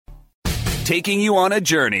taking you on a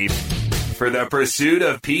journey for the pursuit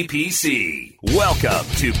of PPC. Welcome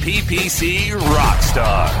to PPC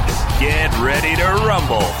Rockstars. Get ready to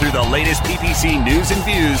rumble through the latest PPC news and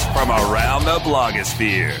views from around the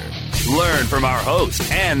blogosphere. Learn from our host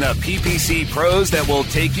and the PPC pros that will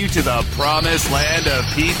take you to the promised land of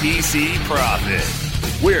PPC profit.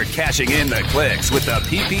 We're cashing in the clicks with the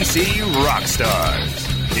PPC Rockstars.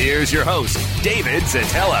 Here's your host, David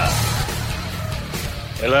Szetela.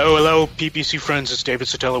 Hello, PPC friends. It's David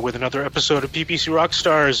Szetela with another episode of PPC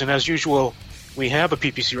Rockstars. And as usual, we have a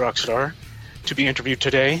PPC Rockstar to be interviewed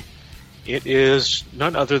today. It is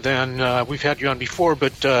none other than, we've had you on before,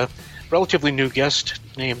 but relatively new guest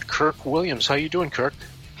named Kirk Williams. How you doing, Kirk?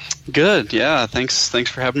 Good, yeah. Thanks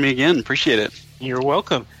for having me again. Appreciate it. You're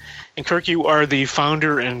welcome. And Kirk, you are the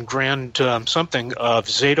founder and grand something of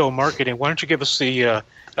Zato Marketing. Why don't you give us the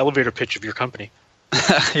elevator pitch of your company?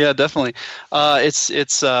 Yeah, definitely.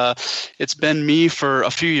 It's been me for a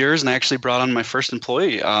few years, and I actually brought on my first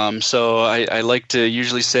employee. So I like to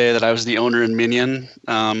usually say that I was the owner in Minion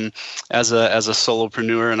as a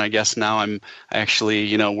solopreneur, and I guess now I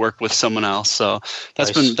actually work with someone else. So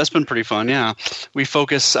that's been pretty fun. Yeah, we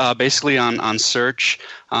focus basically on search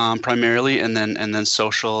primarily, and then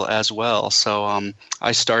social as well. So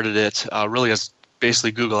I started it really as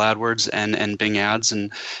basically Google AdWords and Bing Ads,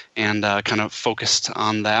 and kind of focused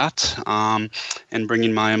on that. And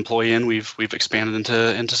bringing my employee in, we've expanded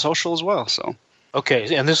into social as well. So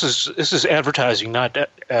okay, and this is advertising, not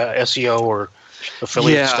SEO or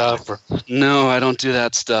affiliate stuff. Or... No, I don't do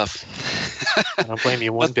that stuff. I don't blame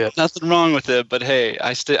you one bit. Nothing wrong with it, but hey,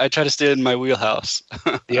 I try to stay in my wheelhouse.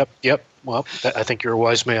 Yep. Well, I think you're a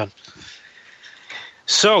wise man.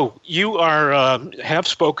 So you have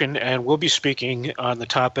spoken and will be speaking on the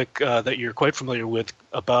topic that you're quite familiar with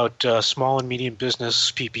about small and medium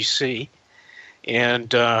business PPC.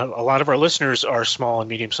 And a lot of our listeners are small and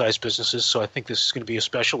medium-sized businesses, so I think this is going to be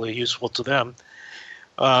especially useful to them.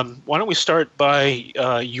 Why don't we start by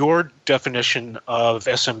your definition of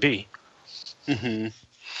SMB? Mm-hmm.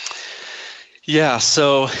 Yeah,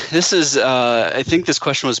 so this is, I think this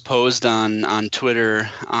question was posed on Twitter,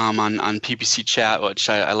 on PPC Chat, which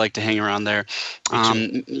I like to hang around there,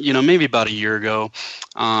 maybe about a year ago.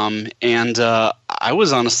 And I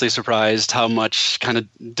was honestly surprised how much kind of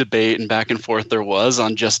debate and back and forth there was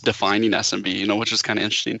on just defining SMB, which is kind of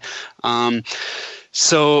interesting.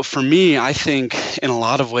 So for me, I think in a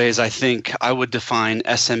lot of ways, I would define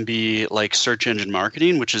SMB like search engine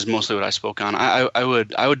marketing, which is mostly what I spoke on. I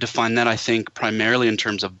would define that, I think, primarily in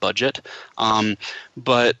terms of budget.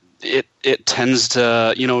 But it tends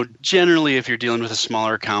to, generally if you're dealing with a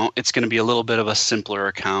smaller account, it's going to be a little bit of a simpler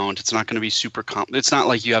account. It's not going to be super it's not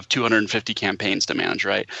like you have 250 campaigns to manage,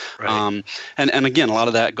 right? And again, a lot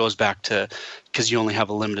of that goes back to because you only have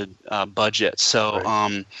a limited budget.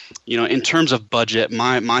 So, in terms of budget,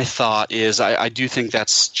 my thought is I do think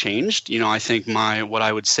that's changed. I think what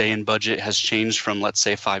I would say in budget has changed from, let's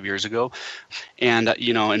say, 5 years ago. And,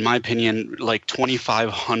 in my opinion, like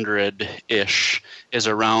 2,500-ish is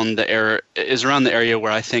around the area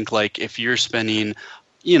where I think, like, if you're spending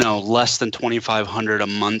less than 2,500 a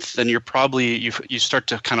month, then you're probably you start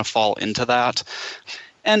to kind of fall into that.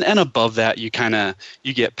 And above that, you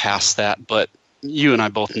get past that, but you and I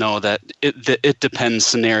both know that it depends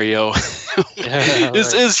scenario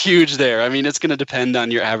is huge there. I mean, it's going to depend on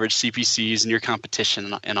your average CPCs and your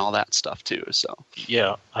competition and all that stuff too. So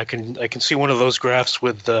yeah, I can see one of those graphs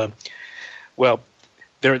with there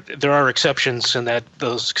are exceptions, and that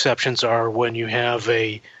those exceptions are when you have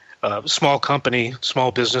a small company,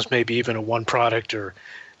 small business, maybe even a one product or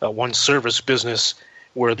one service business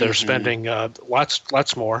where they're spending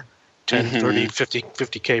lots more, 10, 30,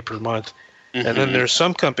 50K per month. Mm-hmm. And then there's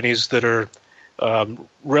some companies that are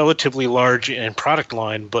relatively large in product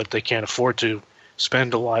line, but they can't afford to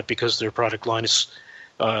spend a lot because their product line is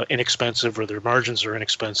inexpensive or their margins are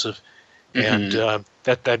inexpensive. Mm-hmm. And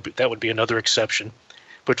that would be another exception.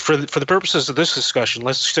 But for the purposes of this discussion,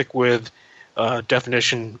 let's stick with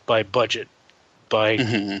definition by budget, by,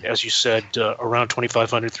 as you said, around $2,500,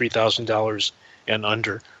 $3,000 and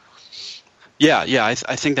under. Yeah, I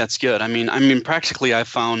think that's good. I mean, practically, I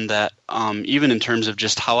found that even in terms of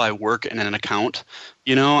just how I work in an account,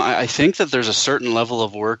 I think that there's a certain level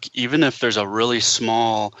of work, even if there's a really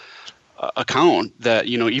small account that,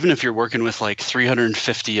 even if you're working with like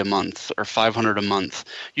 350 a month or 500 a month,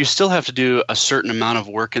 you still have to do a certain amount of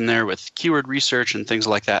work in there with keyword research and things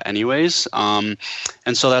like that anyways. And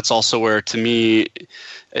so that's also where, to me,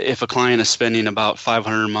 if a client is spending about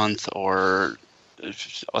 500 a month or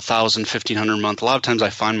 1,000, 1,500 a month, a lot of times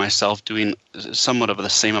I find myself doing somewhat of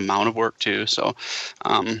the same amount of work too. So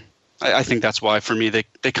I think that's why for me they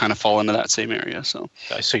kind of fall into that same area. So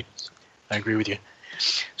I see. I agree with you.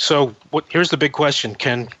 So here's the big question: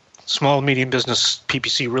 can small medium business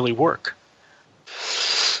PPC really work?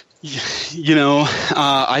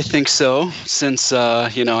 I think so. Since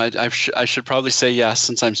I should probably say yes,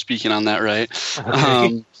 since I'm speaking on that, right?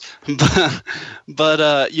 Okay. But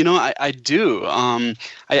I do.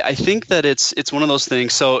 I think that it's one of those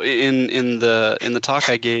things. So in the talk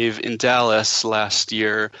I gave in Dallas last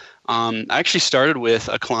year, I actually started with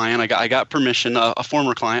a client. I got permission, a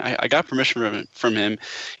former client. I got permission from him.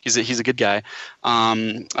 He's a good guy.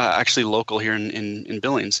 Actually local here in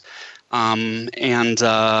Billings. And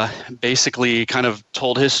basically kind of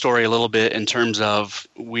told his story a little bit in terms of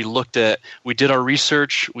we did our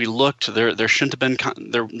research, we looked, there shouldn't have been,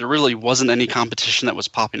 there really wasn't any competition that was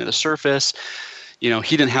popping to the surface. He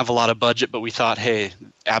didn't have a lot of budget, but we thought, hey,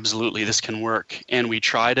 absolutely, this can work. And we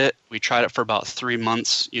tried it. We tried it for about 3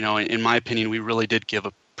 months. In my opinion, we really did give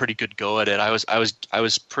a pretty good go at it. I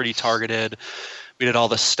was pretty targeted. We did all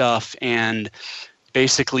this stuff, and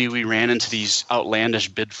basically we ran into these outlandish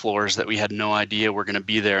bid floors that we had no idea were going to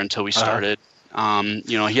be there until we started.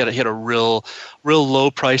 He had a real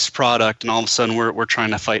low priced product, and all of a sudden we're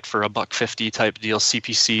trying to fight for $150 type deal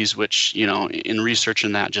CPCs, which in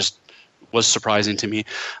researching that just was surprising to me.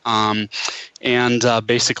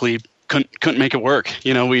 Basically couldn't make it work.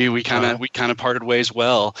 We kind of parted ways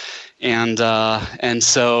well, and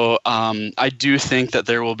so I do think that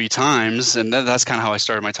there will be times, and that's kind of how I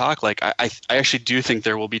started my talk. Like I actually do think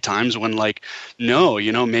there will be times when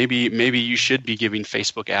maybe you should be giving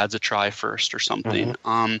Facebook ads a try first or something.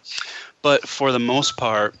 Mm-hmm. But for the most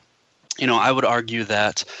part, I would argue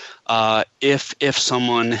that if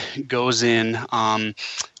someone goes in to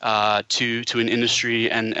an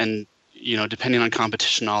industry and depending on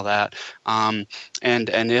competition, all that, and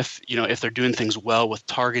if they're doing things well with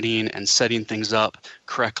targeting and setting things up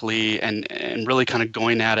correctly and really kind of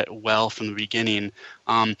going at it well from the beginning,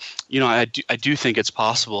 I do think it's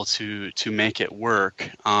possible to make it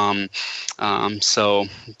work. So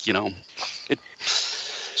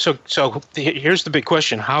here's the big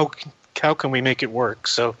question: how can we make it work?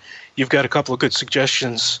 So you've got a couple of good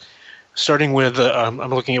suggestions. Starting with, I'm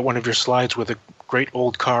looking at one of your slides with a great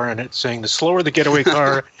old car in it saying the slower the getaway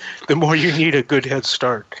car, the more you need a good head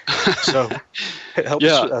start. So help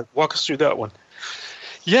us, walk us through that one.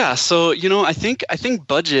 Yeah, so I think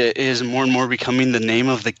budget is more and more becoming the name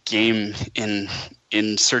of the game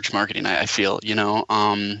in search marketing. I feel,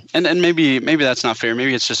 and maybe that's not fair.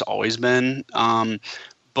 Maybe it's just always been.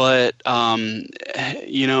 But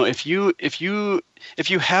if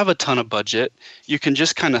you have a ton of budget, you can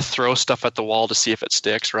just kind of throw stuff at the wall to see if it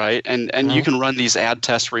sticks, right? And mm-hmm. You can run these ad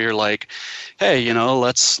tests where you're like, hey,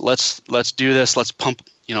 let's do this. Let's pump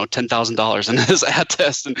 $10,000 into this ad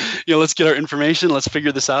test, and let's get our information. Let's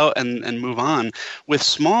figure this out and move on. With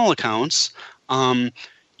small accounts,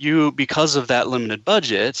 because of that limited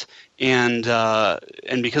budget and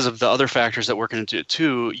because of the other factors that work into it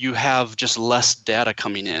too, you have just less data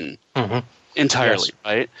coming in. Mm-hmm. Entirely, yes.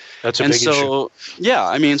 Right? That's a big issue.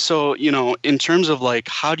 Yeah, in terms of like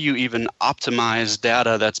how do you even optimize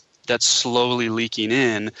data that's slowly leaking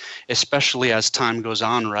in, especially as time goes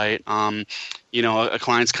on, right? A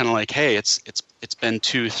client's kind of like, hey, it's been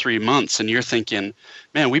 2-3 months, and you're thinking,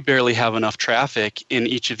 man, we barely have enough traffic in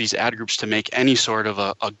each of these ad groups to make any sort of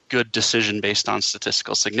a good decision based on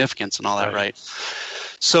statistical significance and all that, right?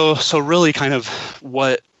 So really kind of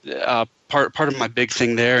what part of my big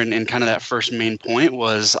thing there and kind of that first main point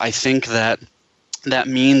was I think that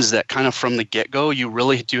means that kind of from the get-go, you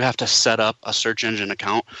really do have to set up a search engine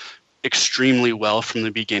account extremely well from the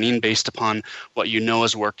beginning based upon what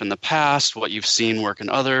has worked in the past, what you've seen work in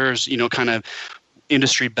others, kind of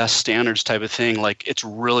industry best standards type of thing. Like it's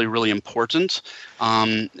really, really important,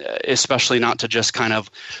 especially not to just kind of,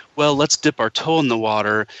 well, let's dip our toe in the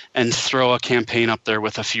water and throw a campaign up there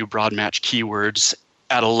with a few broad match keywords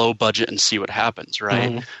at a low budget and see what happens,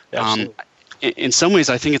 right? Absolutely. In some ways,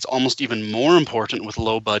 I think it's almost even more important with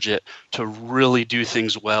low budget to really do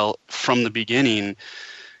things well from the beginning,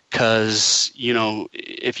 because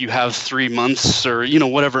if you have 3 months or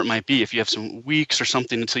whatever it might be, if you have some weeks or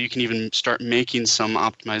something until you can even start making some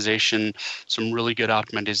optimization, some really good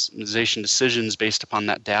optimization decisions based upon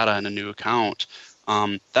that data in a new account,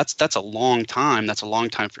 that's a long time. That's a long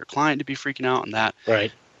time for your client to be freaking out on that.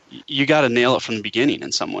 Right. You got to nail it from the beginning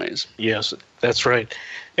in some ways. Yes, that's right.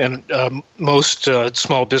 And most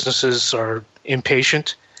small businesses are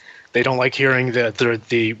impatient. They don't like hearing that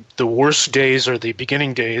the worst days are the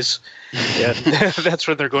beginning days. And that's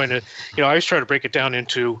where they're going to, I always try to break it down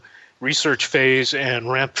into research phase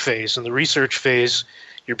and ramp phase. In the research phase,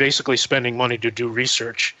 you're basically spending money to do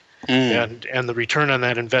research. And the return on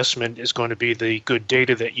that investment is going to be the good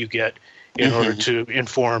data that you get in order to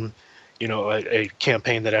inform, a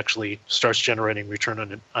campaign that actually starts generating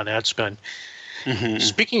return on ad spend.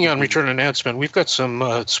 Speaking on return on ad spend, we've got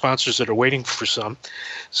some sponsors that are waiting for some.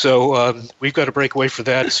 So we've got to break away for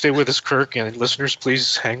that. Stay with us, Kirk, and listeners,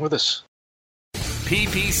 please hang with us.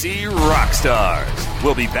 PPC Rockstars.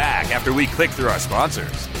 We'll be back after we click through our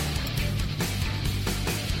sponsors.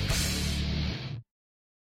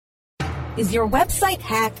 Is your website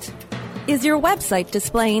hacked? Is your website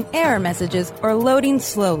displaying error messages or loading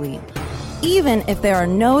slowly? Even if there are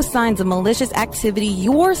no signs of malicious activity,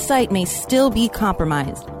 your site may still be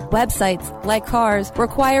compromised. Websites, like cars,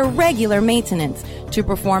 require regular maintenance to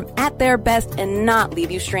perform at their best and not leave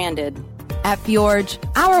you stranded. At Fjorge,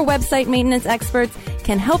 our website maintenance experts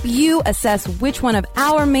can help you assess which one of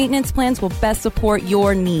our maintenance plans will best support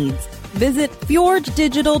your needs. Visit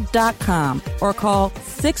fjorgedigital.com or call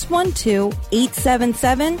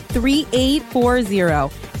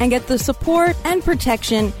 612-877-3840 and get the support and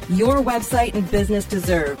protection your website and business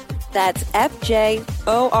deserve. That's FJORGE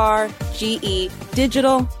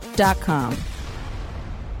digital.com.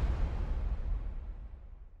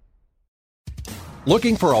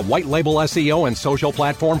 Looking for a white label SEO and social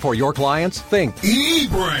platform for your clients? Think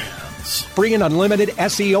eBrands. Free and unlimited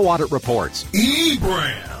SEO audit reports.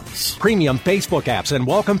 eBrands. Premium Facebook apps and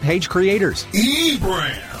welcome page creators.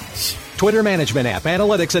 eBrands. Twitter management app,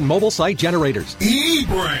 analytics, and mobile site generators.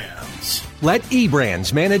 eBrands. Let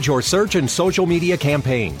eBrands manage your search and social media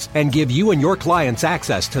campaigns and give you and your clients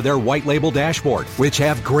access to their white label dashboard, which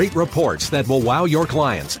have great reports that will wow your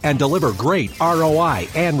clients and deliver great ROI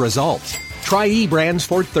and results. Try eBrands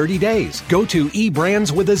for 30 days. Go to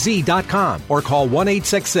eBrandsWithAZ.com or call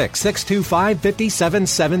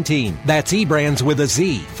 1-866-625-5717. That's eBrands with a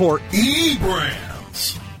Z for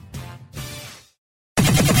eBrands.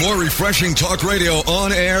 More refreshing talk radio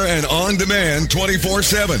on air and on demand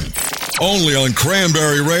 24/7. Only on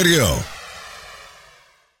Cranberry Radio.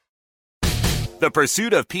 The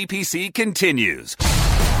pursuit of PPC continues.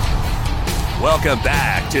 Welcome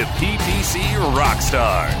back to PPC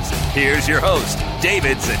Rockstars. Here's your host,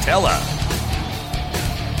 David Zetela.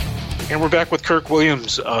 And we're back with Kirk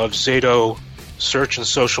Williams of Zato Search and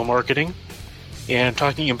Social Marketing, and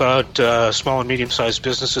talking about small and medium-sized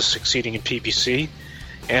businesses succeeding in PPC.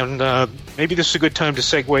 And maybe this is a good time to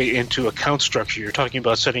segue into account structure. You're talking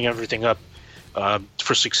about setting everything up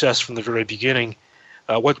for success from the very beginning.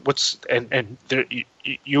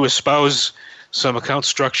 You espouse some account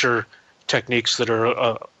structure techniques that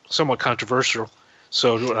are somewhat controversial.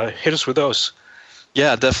 So hit us with those.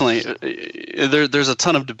 Yeah, definitely. There's a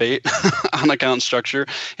ton of debate on account structure,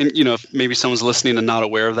 and if maybe someone's listening and not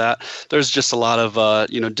aware of that, there's just a lot of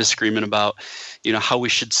disagreement about how we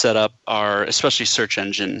should set up our, especially search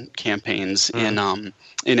engine campaigns in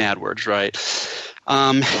AdWords, right?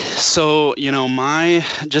 So my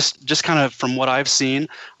just kind of from what I've seen,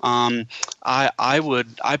 I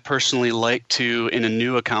personally like to, in a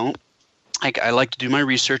new account, I like to do my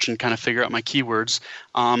research and kind of figure out my keywords.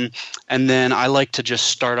 And then I like to just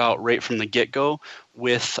start out right from the get-go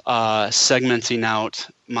with segmenting out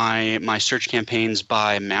my search campaigns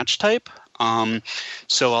by match type.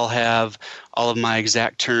 So I'll have all of my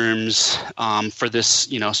exact terms for this,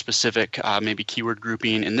 specific maybe keyword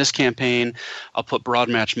grouping in this campaign. I'll put broad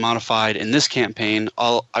match modified in this campaign.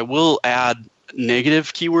 I will add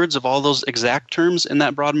negative keywords of all those exact terms in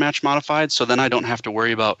that broad match modified, so then I don't have to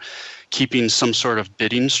worry about keeping some sort of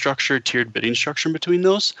bidding structure, tiered bidding structure between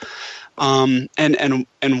those. And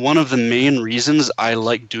one of the main reasons I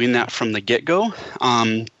like doing that from the get-go,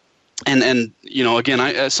 again,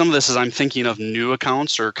 some of this is I'm thinking of new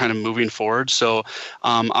accounts or kind of moving forward. So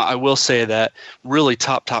I will say that really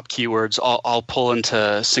top keywords, I'll pull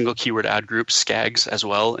into single keyword ad groups, SCAGs as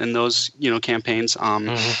well in those campaigns.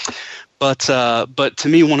 But to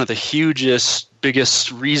me, one of the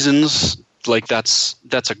biggest reasons, like that's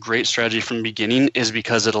a great strategy from the beginning, is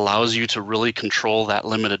because it allows you to really control that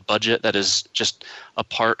limited budget that is just a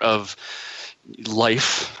part of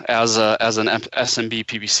life as an SMB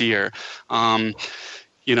PPCer.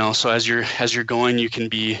 So as you're going, you can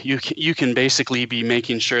basically be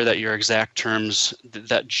making sure that your exact terms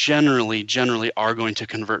that generally are going to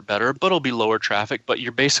convert better, but it'll be lower traffic. But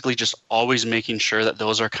you're basically just always making sure that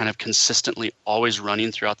those are kind of consistently always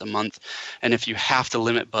running throughout the month. And if you have to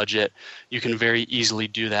limit budget, you can very easily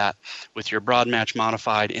do that with your broad match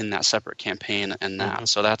modified in that separate campaign and that.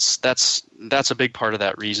 So that's a big part of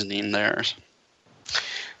that reasoning there.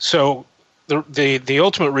 So the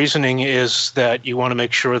ultimate reasoning is that you want to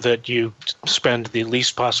make sure that you spend the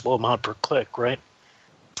least possible amount per click, right?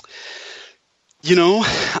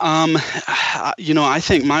 I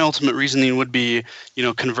think my ultimate reasoning would be,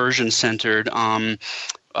 conversion centered.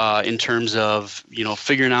 In terms of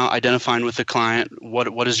figuring out, identifying with the client,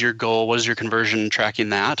 what is your goal, what is your conversion, tracking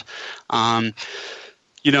that. So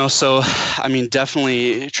I mean,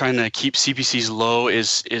 definitely trying to keep CPCs low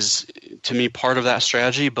is to me part of that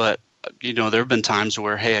strategy. But there have been times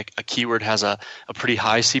where, hey, a keyword has a pretty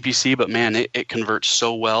high CPC, but man, it converts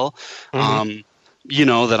so well. Mm-hmm.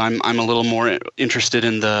 That I'm a little more interested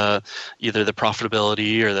in either the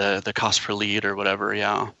profitability or the cost per lead or whatever.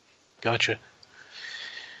 Yeah. Gotcha.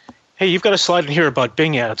 Hey, you've got a slide in here about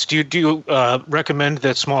Bing ads. Do you recommend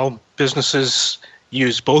that small businesses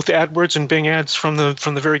use both AdWords and Bing ads from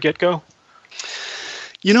the very get-go?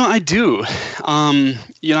 I do.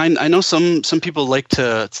 I know some people like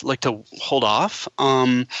to hold off.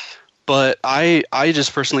 But I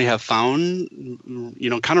just personally have found,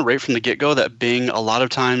 kind of right from the get-go that Bing a lot of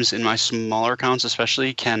times in my smaller accounts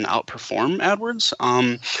especially can outperform AdWords.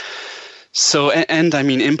 So I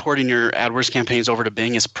mean, importing your AdWords campaigns over to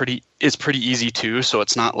Bing is pretty easy too. So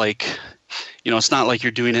it's not like, it's not like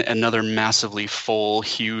you're doing another massively full,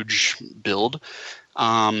 huge build.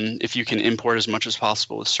 If you can import as much as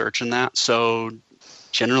possible with search and that. So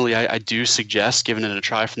generally, I do suggest giving it a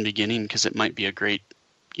try from the beginning because it might be a great,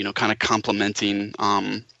 kind of complementing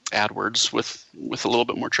AdWords with a little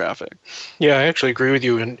bit more traffic. Yeah, I actually agree with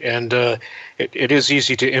you, and it is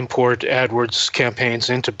easy to import AdWords campaigns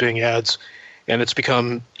into Bing ads, and it's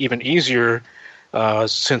become even easier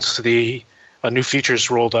since the new features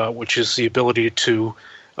rolled out, which is the ability to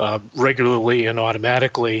regularly and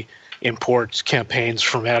automatically import campaigns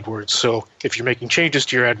from AdWords. So if you're making changes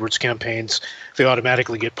to your AdWords campaigns, they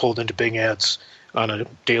automatically get pulled into Bing ads on a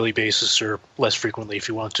daily basis or less frequently if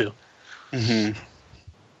you want to. Mm-hmm.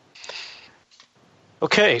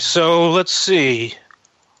 Okay, so let's see.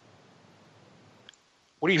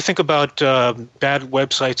 What do you think about bad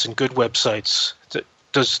websites and good websites?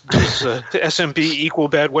 Does the SMB equal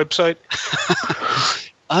bad website?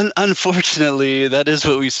 Unfortunately, that is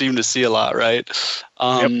what we seem to see a lot, right?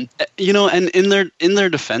 Yep. And in their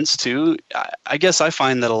defense too, I guess I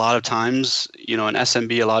find that a lot of times, an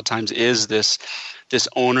SMB a lot of times is this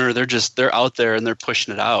owner. They're out there and they're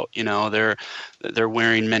pushing it out. They're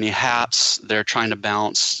wearing many hats. They're trying to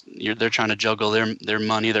balance. They're trying to juggle their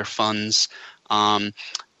money, their funds, and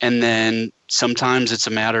then sometimes it's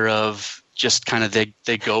a matter of just kind of they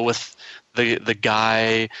go with the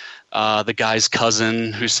guy. The guy's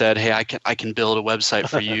cousin who said, "Hey, I can build a website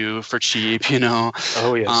for you for cheap," Oh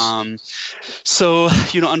yes. So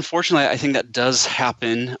unfortunately, I think that does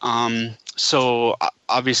happen. So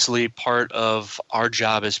obviously, part of our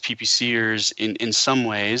job as PPCers, in some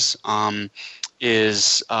ways,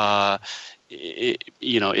 is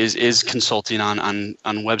consulting on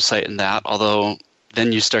website and that. Although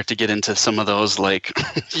then you start to get into some of those like,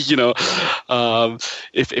 if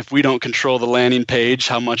we don't control the landing page,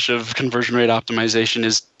 how much of conversion rate optimization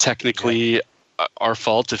is technically our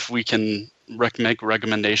fault if we can make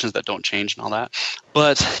recommendations that don't change and all that.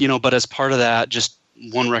 But as part of that, just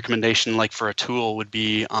one recommendation like for a tool would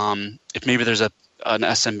be if maybe there's an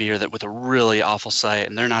SMB or that with a really awful site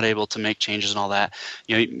and they're not able to make changes and all that,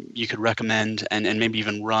 you could recommend and maybe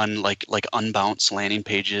even run like unbounce landing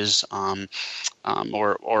pages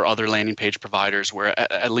or other landing page providers where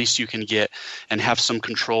at least you can get and have some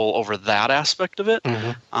control over that aspect of it.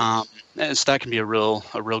 Mm-hmm. And so that can be a real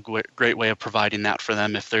great way of providing that for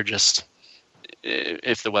them if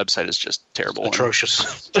the website is just terrible,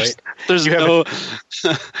 atrocious. There's you have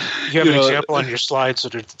an example on your slides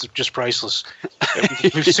that are just priceless.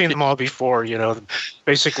 We've seen them all before.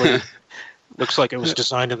 Basically, looks like it was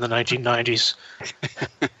designed in the 1990s.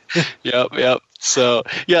 Yep. So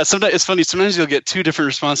yeah, sometimes it's funny. Sometimes you'll get two different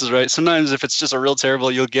responses, right? Sometimes if it's just a real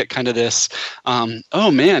terrible, you'll get kind of this, oh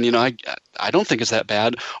man, I don't think it's that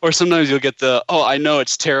bad. Or sometimes you'll get the, oh, I know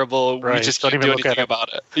it's terrible. Right. We just can't do anything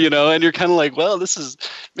about it. And you're kind of like, well, this is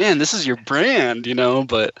your brand,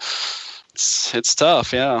 but it's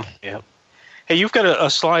tough. Yeah. Yeah. Hey, you've got a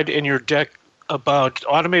slide in your deck about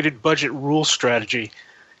automated budget rule strategy.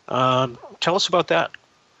 Tell us about that.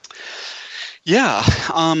 Yeah.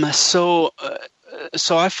 So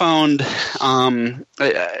I found,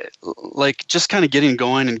 like just kind of getting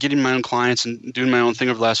going and getting my own clients and doing my own thing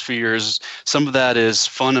over the last few years. Some of that is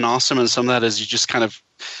fun and awesome, and some of that is you just kind of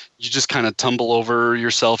tumble over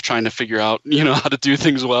yourself trying to figure out, how to do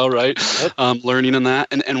things well, right? Yep. Learning in that.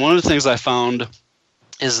 And one of the things I found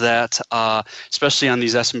is that, especially on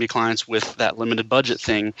these SMB clients with that limited budget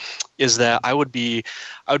thing, is that I would be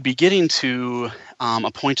getting to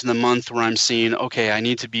a point in the month where I'm seeing, okay, I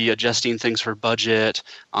need to be adjusting things for budget.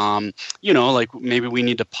 Like maybe we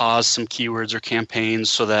need to pause some keywords or campaigns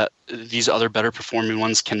so that these other better performing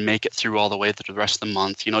ones can make it through all the way through the rest of the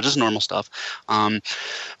month. Just normal stuff.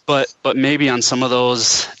 But maybe on some of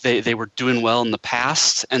those they were doing well in the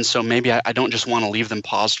past, and so maybe I don't just want to leave them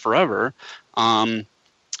paused forever.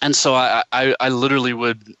 And so I literally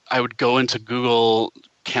would go into Google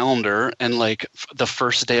Calendar, and like the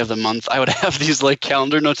first day of the month I would have these like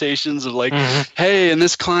calendar notations of like, hey, and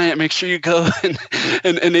this client, make sure you go and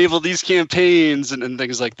enable these campaigns and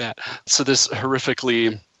things like that. So this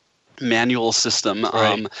horrifically manual system.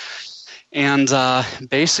 Right. And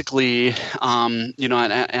basically, and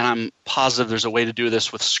I'm positive there's a way to do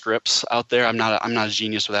this with scripts out there. I'm not a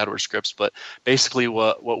genius with AdWords scripts, but basically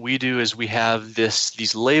what we do is we have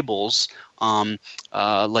these labels,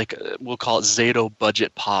 like we'll call it Zato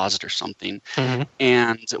budget paused or something. Mm-hmm.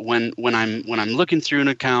 And when I'm looking through an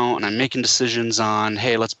account and I'm making decisions on,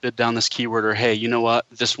 hey, let's bid down this keyword, or hey, you know what,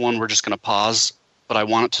 this one we're just going to pause, but I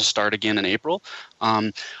want it to start again in April.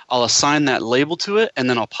 I'll assign that label to it, and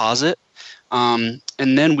then I'll pause it. And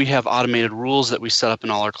then we have automated rules that we set up in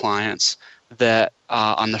all our clients that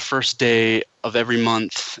on the first day of every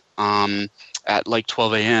month at like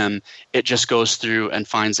 12 a.m., it just goes through and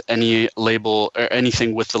finds any label or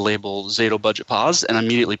anything with the label Zato budget pause and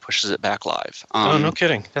immediately pushes it back live. Oh, no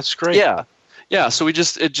kidding. That's great. Yeah. So it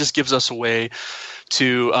just gives us a way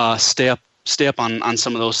to stay up on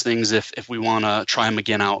some of those things if we want to try them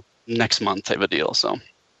again out next month type of deal. So.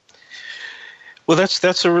 Well,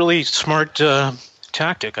 that's a really smart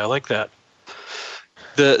tactic. I like that.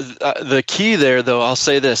 The key there, though, I'll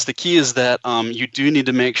say this: the key is that you do need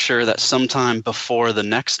to make sure that sometime before the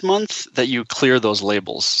next month that you clear those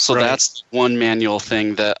labels. So right. That's one manual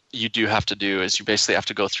thing that you do have to do, is you basically have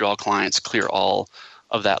to go through all clients, clear all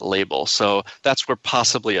of that label. So that's where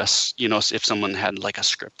possibly if someone had like a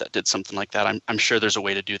script that did something like that, I'm sure there's a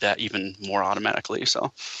way to do that even more automatically.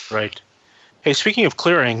 So right. Hey, speaking of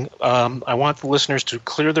clearing, I want the listeners to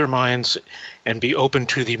clear their minds and be open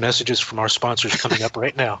to the messages from our sponsors coming up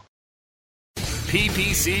right now.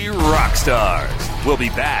 PPC Rockstars. We'll be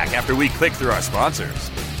back after we click through our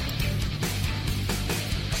sponsors.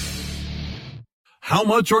 How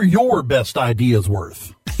much are your best ideas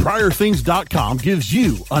worth? PriorThings.com gives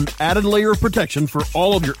you an added layer of protection for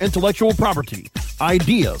all of your intellectual property,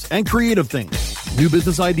 ideas, and creative things. New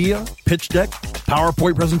business idea, pitch deck,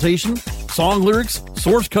 PowerPoint presentation, song lyrics,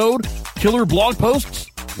 source code, killer blog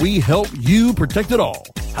posts. We help you protect it all.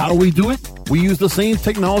 How do we do it? We use the same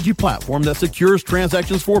technology platform that secures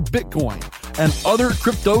transactions for Bitcoin and other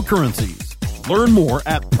cryptocurrencies. Learn more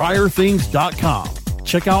at PriorThings.com.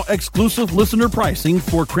 Check out exclusive listener pricing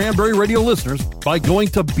for Cranberry Radio listeners by going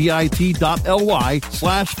to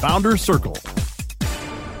bit.ly/foundercircle.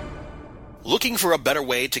 Looking for a better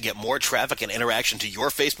way to get more traffic and interaction to your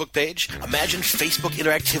Facebook page? Imagine Facebook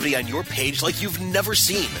interactivity on your page like you've never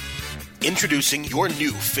seen. Introducing your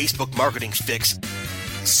new Facebook marketing fix,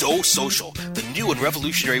 So Social, the new and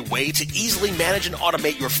revolutionary way to easily manage and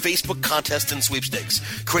automate your Facebook contests and sweepstakes.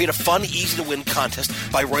 Create a fun, easy-to-win contest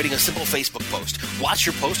by writing a simple Facebook post. Watch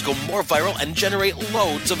your post go more viral and generate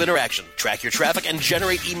loads of interaction. Track your traffic and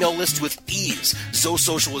generate email lists with ease. So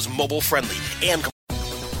Social is mobile-friendly and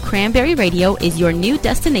Cranberry Radio is your new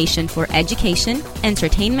destination for education,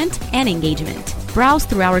 entertainment, and engagement. Browse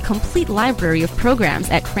through our complete library of programs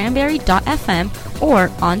at cranberry.fm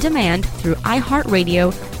or on demand through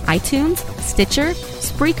iHeartRadio, iTunes, Stitcher,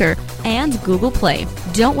 Spreaker, and Google Play.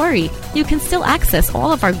 Don't worry, you can still access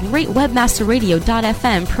all of our great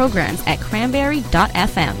webmasterradio.fm programs at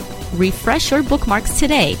cranberry.fm. Refresh your bookmarks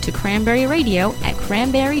today to Cranberry Radio at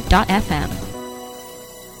cranberry.fm.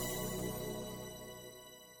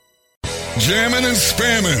 Jamming and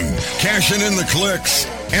spamming, cashing in the clicks.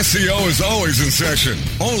 SEO is always in session.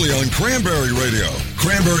 Only on Cranberry Radio.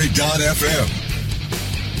 Cranberry.fm.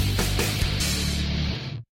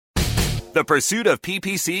 The pursuit of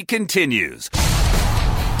PPC continues.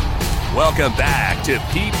 Welcome back to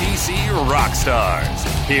PPC Rockstars.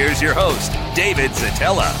 Here's your host, David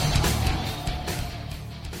Zatella.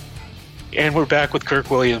 And we're back with Kirk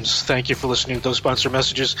Williams. Thank you for listening to those sponsor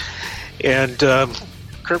messages. And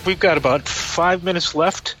Kirk, we've got about 5 minutes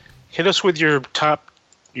left. Hit us with your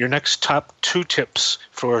next top 2 tips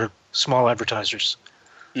for small advertisers.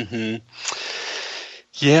 Mm-hmm.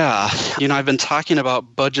 Yeah. I've been talking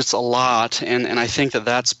about budgets a lot, and I think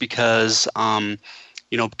that's because,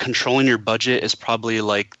 controlling your budget is probably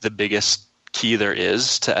like the biggest key there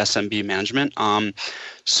is to SMB management.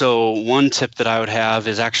 So one tip that I would have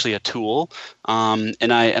is actually a tool,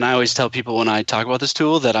 and I always tell people when I talk about this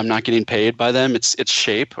tool that I'm not getting paid by them. It's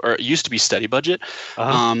Shape, or it used to be Steady Budget,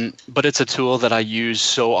 but it's a tool that I use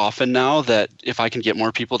so often now that if I can get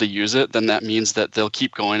more people to use it, then that means that they'll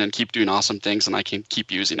keep going and keep doing awesome things, and I can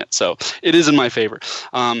keep using it. So it is in my favor.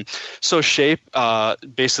 So Shape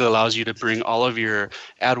basically allows you to bring all of your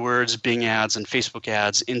AdWords, Bing ads, and Facebook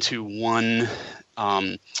ads into one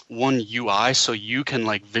UI, so you can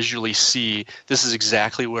like visually see this is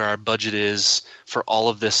exactly where our budget is for all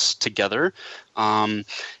of this together. And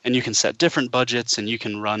you can set different budgets, and you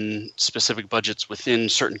can run specific budgets within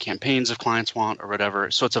certain campaigns if clients want or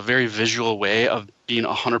whatever. So it's a very visual way of being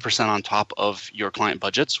 100% on top of your client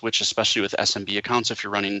budgets, which especially with SMB accounts, if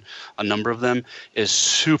you're running a number of them, is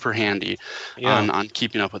super handy on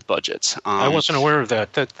keeping up with budgets. I wasn't aware of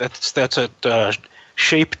that. That's at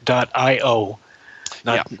shape.io.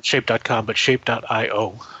 Not shape.com, but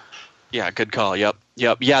shape.io. Yeah, good call. Yep.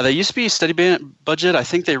 Yeah, they used to be Steady Budget. I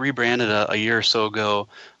think they rebranded a year or so ago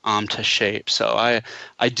to Shape. So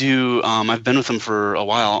I do. I've been with them for a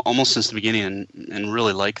while, almost since the beginning, and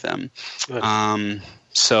really like them.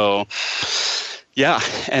 So, yeah,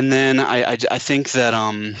 and then I think that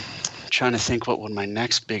trying to think what would my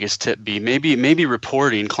next biggest tip be. Maybe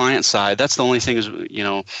reporting client side. That's the only thing is,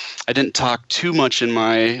 I didn't talk too much in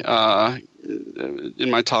my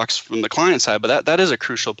talks from the client side, but that is a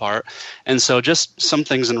crucial part. And so just some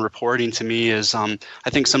things in reporting to me is I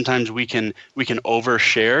think sometimes we can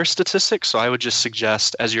overshare statistics. So I would just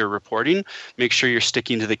suggest as you're reporting, make sure you're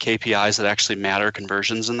sticking to the KPIs that actually matter,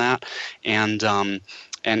 conversions and that, and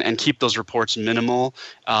keep those reports minimal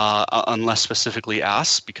unless specifically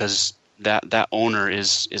asked, because that owner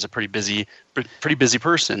is a pretty busy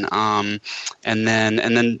person, and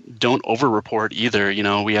then don't over-report either.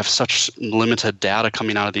 We have such limited data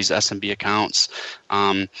coming out of these SMB accounts.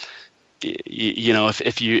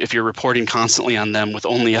 If you're reporting constantly on them with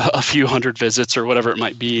only a few hundred visits or whatever it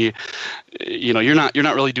might be, you're not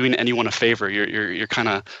really doing anyone a favor. You're kind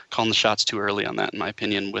of calling the shots too early on that, in my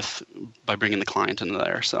opinion, by bringing the client into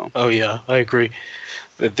there. So. Oh yeah, I agree.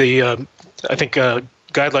 I think.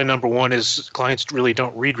 Guideline number one is clients really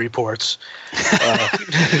don't read reports.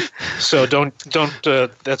 So don't.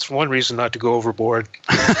 That's one reason not to go overboard.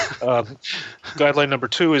 Guideline number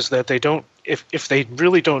two is that they don't. If they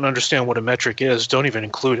really don't understand what a metric is, don't even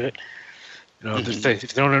include it. If they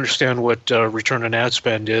don't understand what return on ad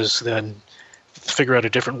spend is, then figure out a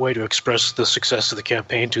different way to express the success of the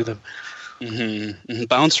campaign to them.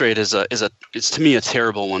 Bounce rate is it's to me a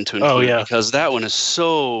terrible one to include because that one is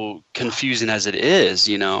so confusing as it is.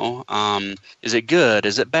 Is it good?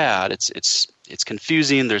 Is it bad? It's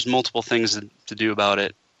confusing. There's multiple things to do about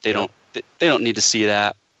it. They don't need to see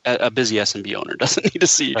that. A busy SMB owner doesn't need to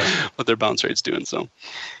see what their bounce rate's doing. So,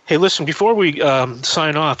 hey, listen, before we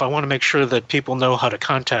sign off, I want to make sure that people know how to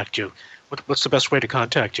contact you. What's the best way to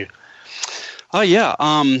contact you? Probably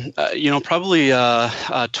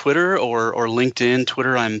Twitter or LinkedIn.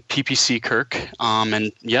 Twitter, I'm PPC Kirk.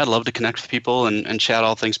 And I'd love to connect with people and chat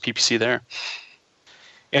all things PPC there.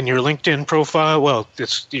 And your LinkedIn profile, well,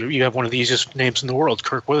 you have one of the easiest names in the world,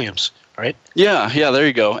 Kirk Williams, right? Yeah, there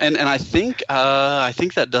you go. And I think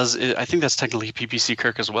that's technically PPC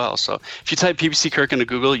Kirk as well. So if you type PPC Kirk into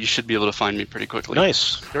Google, you should be able to find me pretty quickly.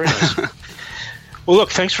 Nice, very nice. Well,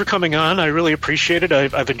 look, thanks for coming on. I really appreciate it.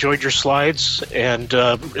 I've enjoyed your slides, and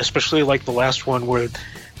especially like the last one where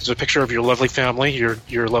there's a picture of your lovely family,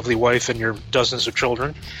 your lovely wife, and your dozens of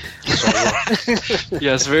children. So,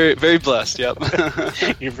 yes, very, very blessed. Yep.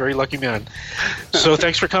 You're a very lucky man. So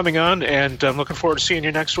thanks for coming on, and I'm looking forward to seeing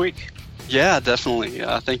you next week. Yeah, definitely.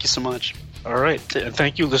 Thank you so much. All right. And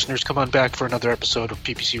thank you, listeners. Come on back for another episode of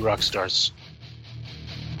PPC Rockstars.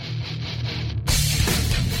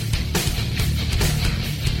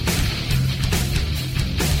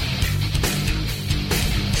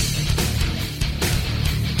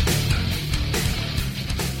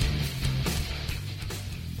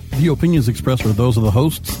 The opinions expressed are those of the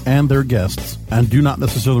hosts and their guests and do not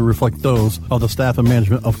necessarily reflect those of the staff and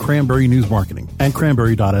management of Cranberry News Marketing and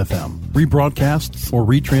Cranberry.fm. Rebroadcasts or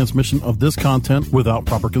retransmission of this content without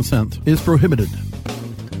proper consent is prohibited.